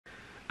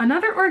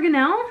Another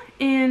organelle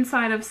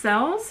inside of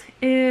cells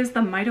is the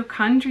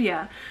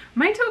mitochondria.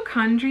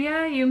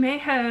 Mitochondria, you may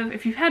have,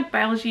 if you've had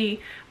biology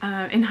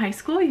in high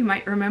school, you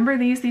might remember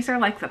these. These are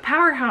like the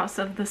powerhouse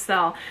of the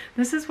cell.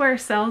 This is where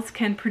cells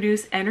can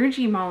produce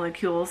energy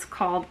molecules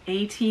called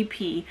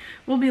ATP.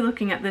 We'll be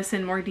looking at this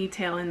in more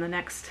detail in the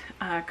next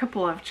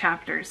couple of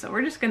chapters, so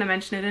we're just going to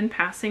mention it in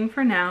passing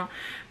for now.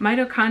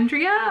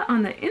 Mitochondria,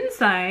 on the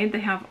inside, they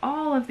have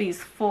all of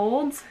these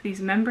folds,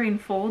 these membrane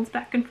folds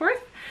back and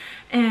forth.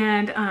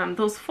 And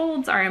those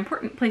folds are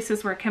important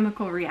places where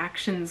chemical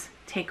reactions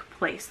take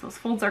place. Those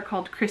folds are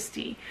called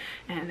cristae.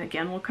 And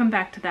again, we'll come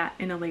back to that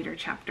in a later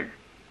chapter.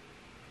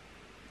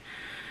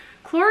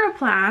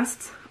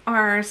 Chloroplasts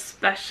are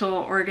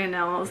special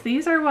organelles.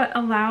 These are what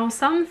allow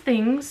some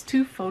things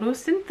to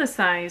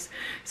photosynthesize.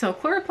 So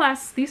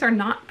chloroplasts, these are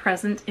not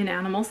present in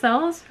animal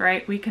cells,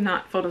 right? We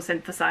cannot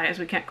photosynthesize.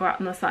 We can't go out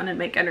in the sun and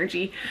make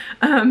energy,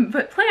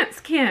 but plants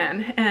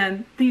can,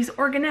 and these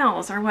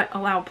organelles are what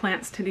allow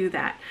plants to do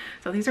that.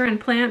 So these are in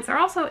plants. They're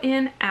also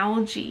in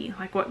algae,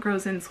 like what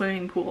grows in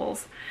swimming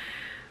pools.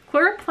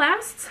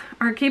 Chloroplasts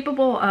are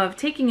capable of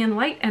taking in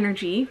light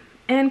energy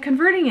and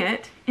converting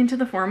it into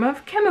the form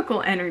of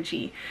chemical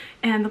energy.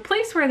 And the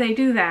place where they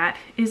do that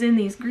is in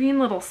these green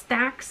little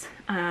stacks.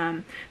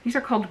 These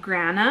are called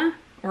grana,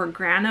 or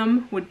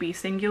granum would be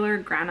singular,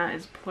 grana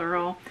is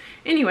plural.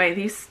 Anyway,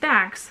 these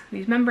stacks,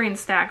 these membrane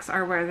stacks,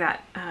 are where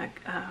that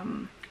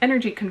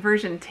energy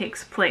conversion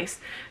takes place.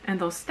 And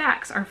those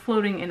stacks are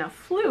floating in a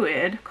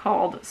fluid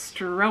called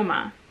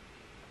stroma.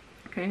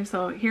 Okay,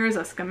 so here's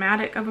a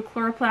schematic of a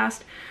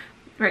chloroplast.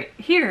 Right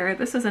here,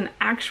 this is an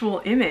actual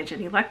image,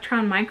 an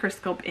electron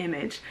microscope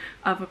image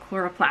of a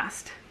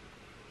chloroplast.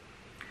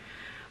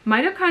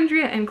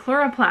 Mitochondria and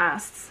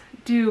chloroplasts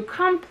do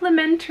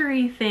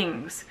complementary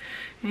things.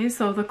 Okay,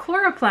 so the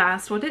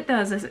chloroplast, what it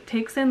does is it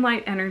takes in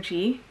light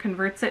energy,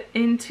 converts it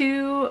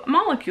into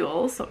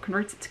molecules, so it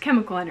converts it to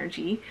chemical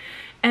energy.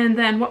 And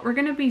then what we're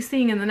going to be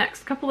seeing in the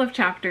next couple of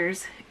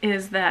chapters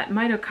is that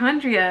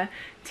mitochondria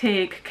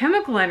take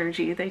chemical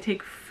energy, they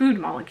take food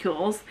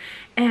molecules,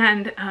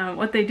 and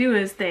what they do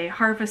is they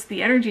harvest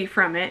the energy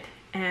from it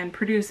and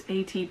produce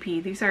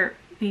ATP.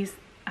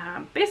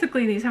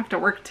 Basically these have to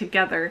work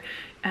together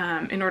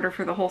in order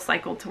for the whole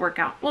cycle to work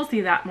out. We'll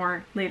see that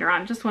more later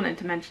on. Just wanted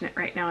to mention it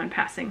right now in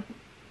passing.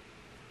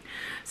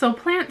 So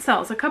plant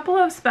cells, a couple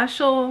of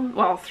special,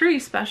 well, 3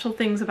 special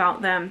things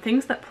about them.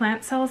 Things that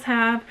plant cells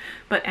have,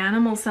 but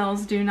animal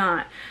cells do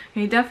not.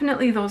 Okay,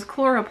 definitely those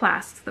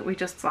chloroplasts that we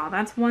just saw.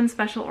 That's one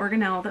special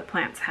organelle that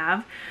plants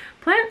have.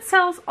 Plant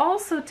cells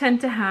also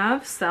tend to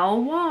have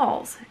cell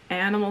walls.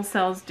 Animal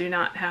cells do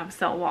not have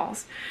cell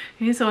walls.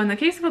 Okay, so in the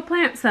case of a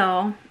plant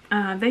cell,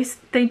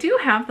 they do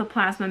have the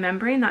plasma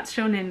membrane. That's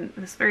shown in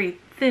this very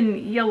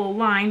thin yellow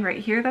line right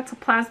here. That's a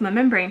plasma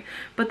membrane.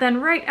 But then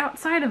right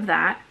outside of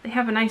that, they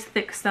have a nice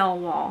thick cell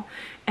wall.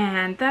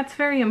 And that's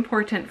very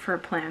important for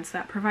plants.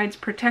 That provides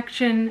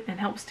protection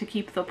and helps to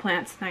keep the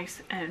plants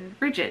nice and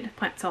rigid,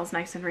 plant cells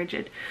nice and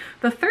rigid.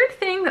 The third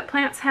thing that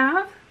plants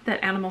have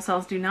that animal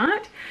cells do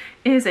not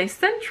is a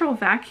central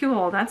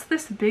vacuole. That's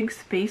this big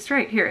space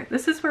right here.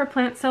 This is where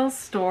plant cells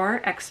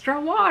store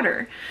extra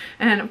water.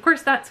 And of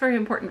course that's very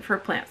important for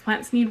plants.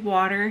 Plants need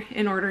water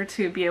in order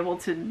to be able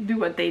to do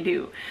what they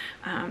do.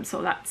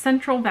 So that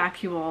central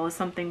vacuole is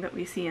something that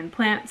we see in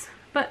plants,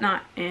 but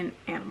not in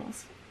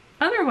animals.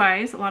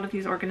 Otherwise, a lot of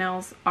these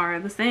organelles are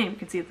the same. You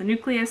can see at the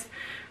nucleus,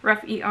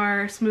 rough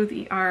ER, smooth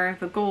ER,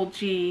 the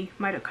Golgi,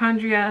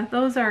 mitochondria.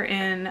 Those are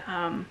in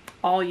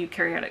all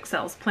eukaryotic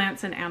cells,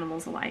 plants and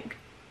animals alike.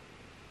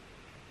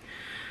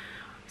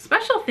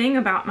 Special thing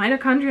about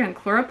mitochondria and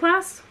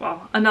chloroplasts,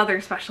 well, another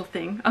special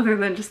thing other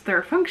than just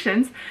their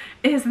functions,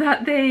 is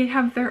that they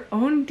have their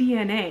own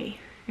DNA.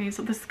 Okay,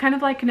 so this is kind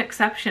of like an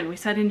exception. We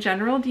said in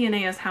general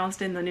DNA is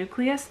housed in the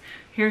nucleus.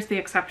 Here's the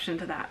exception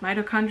to that.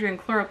 Mitochondria and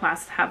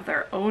chloroplasts have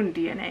their own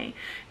DNA.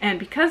 And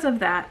because of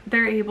that,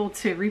 they're able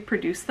to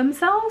reproduce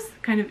themselves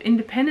kind of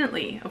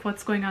independently of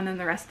what's going on in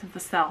the rest of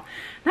the cell.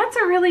 That's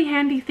a really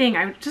handy thing.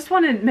 I just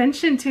want to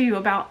mention to you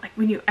about like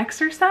when you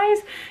exercise.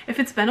 If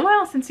it's been a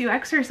while since you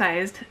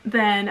exercised,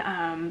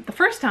 then the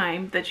first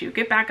time that you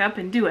get back up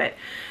and do it,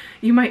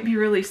 you might be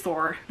really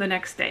sore the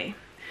next day.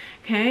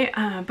 Okay,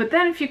 but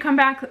then if you come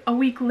back a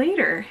week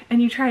later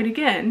and you try it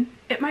again,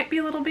 it might be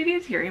a little bit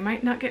easier. You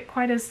might not get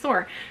quite as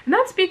sore. And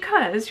that's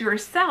because your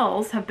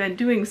cells have been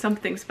doing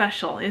something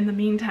special in the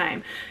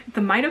meantime.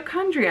 The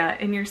mitochondria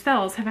in your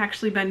cells have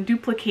actually been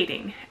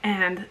duplicating,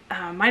 and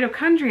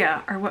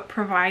mitochondria are what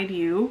provide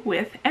you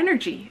with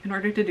energy in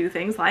order to do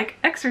things like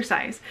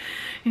exercise.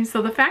 And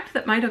so the fact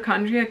that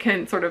mitochondria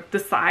can sort of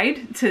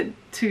decide to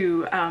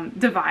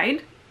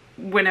divide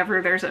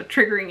whenever there's a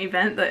triggering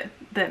event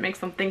that makes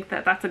them think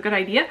that that's a good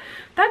idea,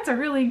 that's a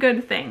really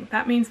good thing.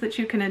 That means that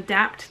you can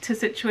adapt to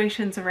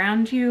situations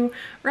around you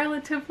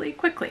relatively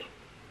quickly.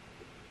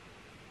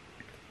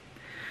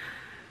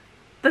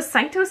 The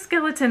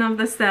cytoskeleton of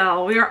the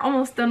cell. We are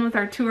almost done with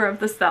our tour of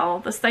the cell.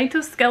 The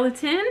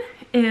cytoskeleton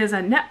is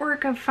a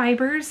network of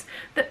fibers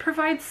that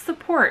provides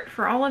support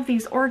for all of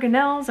these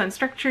organelles and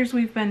structures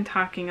we've been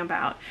talking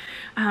about.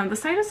 The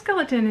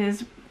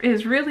cytoskeleton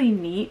is really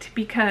neat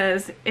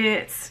because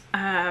it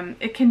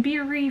can be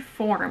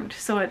reformed,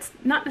 so it's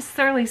not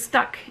necessarily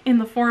stuck in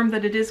the form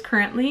that it is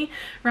currently.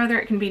 Rather,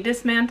 it can be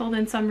dismantled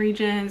in some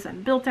regions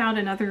and built out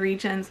in other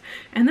regions,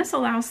 and this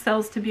allows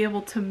cells to be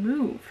able to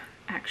move,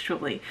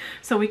 actually.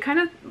 So we kind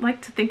of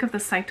like to think of the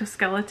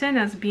cytoskeleton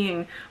as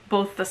being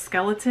both the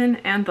skeleton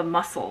and the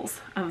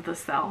muscles of the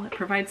cell. It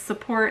provides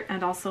support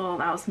and also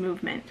allows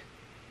movement.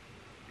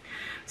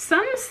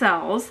 Some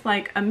cells,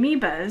 like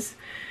amoebas,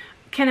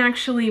 can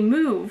actually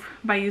move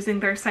by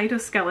using their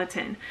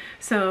cytoskeleton.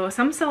 So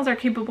some cells are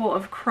capable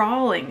of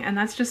crawling, and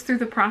that's just through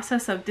the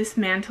process of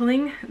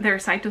dismantling their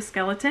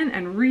cytoskeleton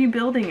and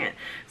rebuilding it.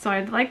 So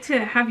I'd like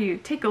to have you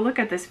take a look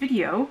at this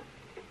video.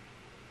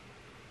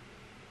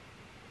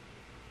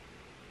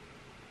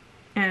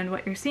 And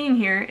what you're seeing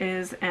here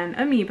is an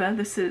amoeba.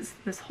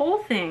 This whole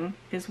thing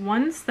is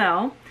one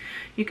cell.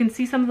 You can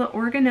see some of the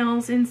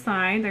organelles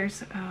inside.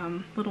 There's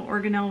a little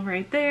organelle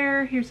right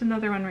there. Here's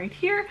another one right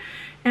here.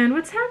 And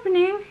what's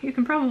happening, you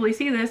can probably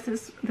see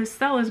this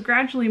cell is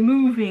gradually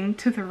moving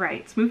to the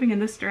right. It's moving in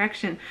this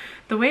direction.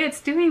 The way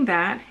it's doing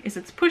that is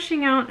it's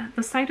pushing out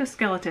the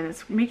cytoskeleton.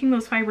 It's making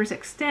those fibers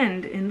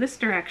extend in this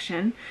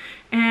direction,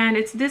 and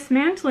it's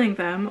dismantling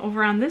them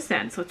over on this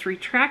end. So it's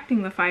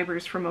retracting the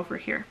fibers from over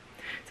here.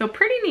 So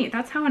pretty neat.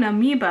 That's how an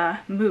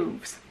amoeba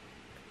moves.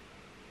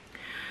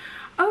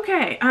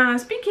 Okay,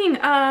 speaking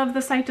of the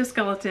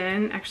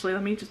cytoskeleton, actually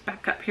let me just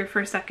back up here for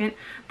a second.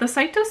 The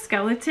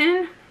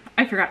cytoskeleton,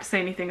 I forgot to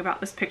say anything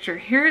about this picture.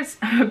 Here's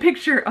a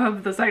picture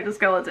of the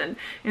cytoskeleton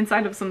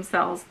inside of some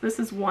cells. This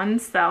is one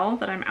cell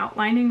that I'm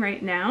outlining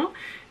right now,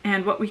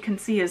 and what we can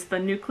see is the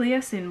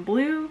nucleus in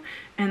blue,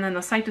 and then the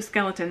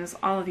cytoskeleton is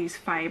all of these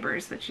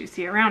fibers that you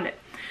see around it.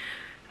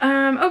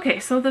 Okay,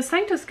 so the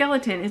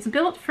cytoskeleton is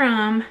built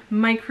from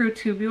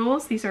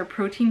microtubules. These are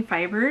protein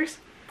fibers.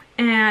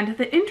 And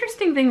the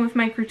interesting thing with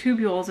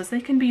microtubules is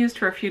they can be used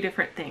for a few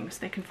different things.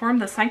 They can form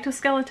the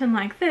cytoskeleton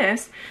like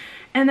this,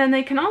 and then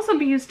they can also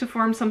be used to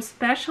form some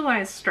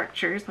specialized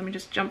structures. Let me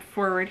just jump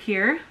forward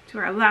here to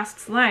our last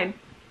slide.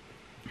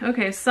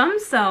 Okay, some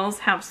cells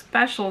have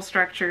special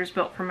structures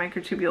built from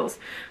microtubules.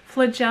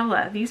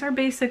 Flagella, these are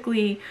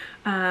basically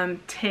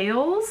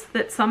tails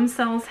that some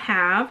cells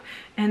have,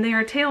 and they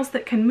are tails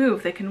that can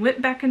move. They can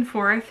whip back and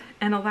forth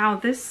and allow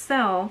this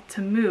cell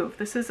to move.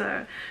 This is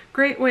a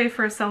great way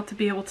for a cell to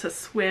be able to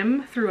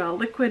swim through a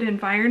liquid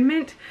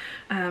environment.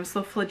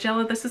 So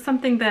flagella, this is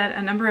something that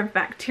a number of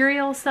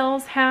bacterial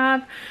cells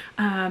have,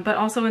 but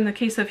also in the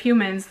case of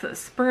humans, the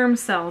sperm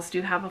cells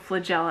do have a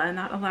flagella, and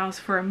that allows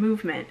for a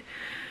movement.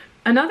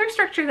 Another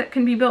structure that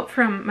can be built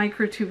from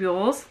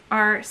microtubules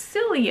are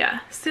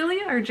cilia.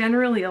 Cilia are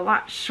generally a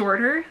lot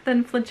shorter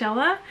than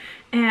flagella,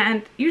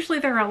 and usually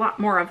there are a lot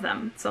more of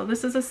them. So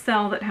this is a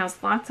cell that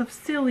has lots of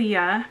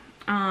cilia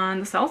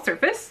on the cell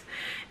surface,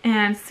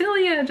 and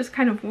cilia just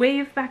kind of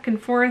wave back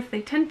and forth.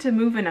 They tend to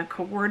move in a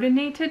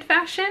coordinated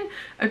fashion.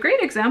 A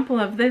great example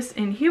of this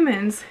in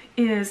humans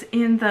is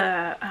in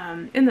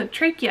the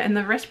trachea, in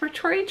the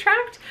respiratory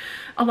tract.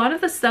 A lot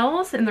of the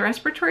cells in the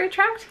respiratory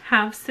tract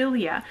have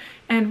cilia,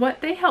 and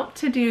what they help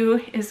to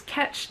do is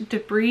catch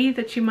debris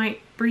that you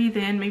might breathe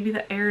in. Maybe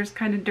the air is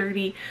kind of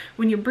dirty.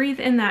 When you breathe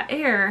in that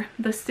air,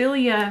 the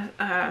cilia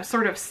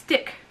sort of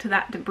stick to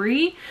that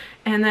debris,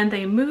 and then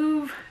they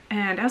move,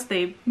 and as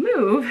they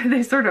move,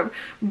 they sort of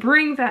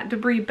bring that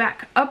debris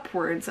back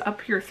upwards,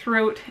 up your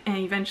throat, and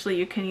eventually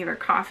you can either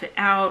cough it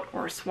out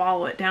or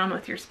swallow it down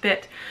with your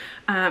spit.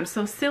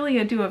 So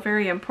cilia do a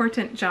very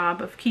important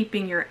job of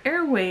keeping your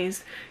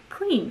airways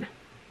clean.